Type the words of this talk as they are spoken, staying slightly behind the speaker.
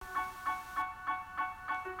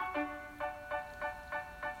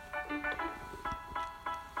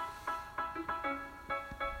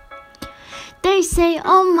They say,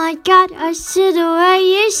 oh my God, I see the way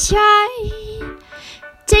you shine.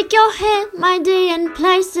 Take your hand, my dear, and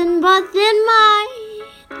place them both in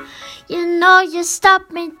mine. You know you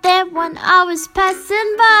stopped me there when I was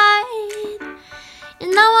passing by. You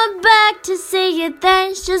know I'm back to see you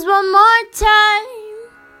dance just one more time.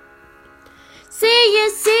 See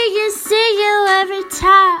you every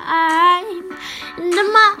time. Into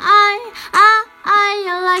my eye, I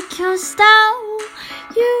like your style.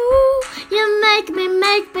 You make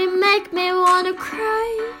me wanna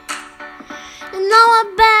cry. And now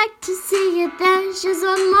I'm back to see you dance just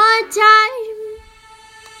one more time.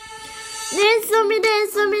 Dance on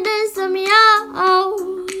me,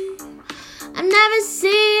 oh. I never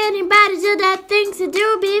see anybody do that things I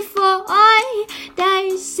do before.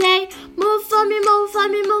 They say, move for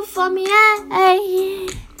me, hey.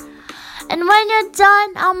 And when you're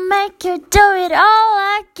done, I'll make you do it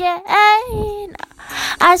all again.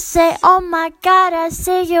 I say, oh my God, I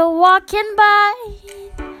see you walking by.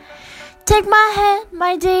 Take my hand,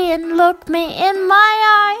 my dear, and look me in my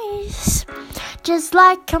eyes. Just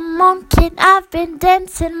like a monkey, I've been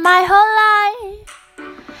dancing my whole life.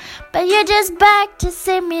 But you're just back to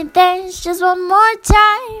see me dance just one more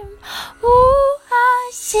time. Ooh,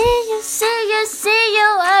 I see you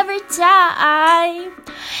every time.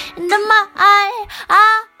 Into my eye,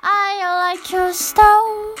 I like your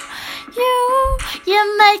style.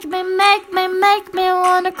 You make me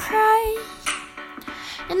wanna cry.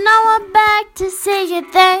 And now I'm back to see you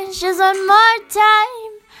dance just one more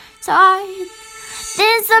time. So I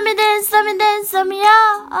dance on me,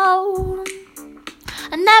 oh.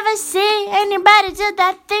 I never see anybody do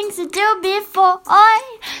that things I do before.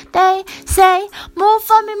 They say, move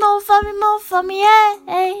for me,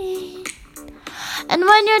 hey. And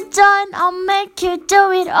when you're done, I'll make you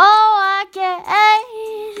do it all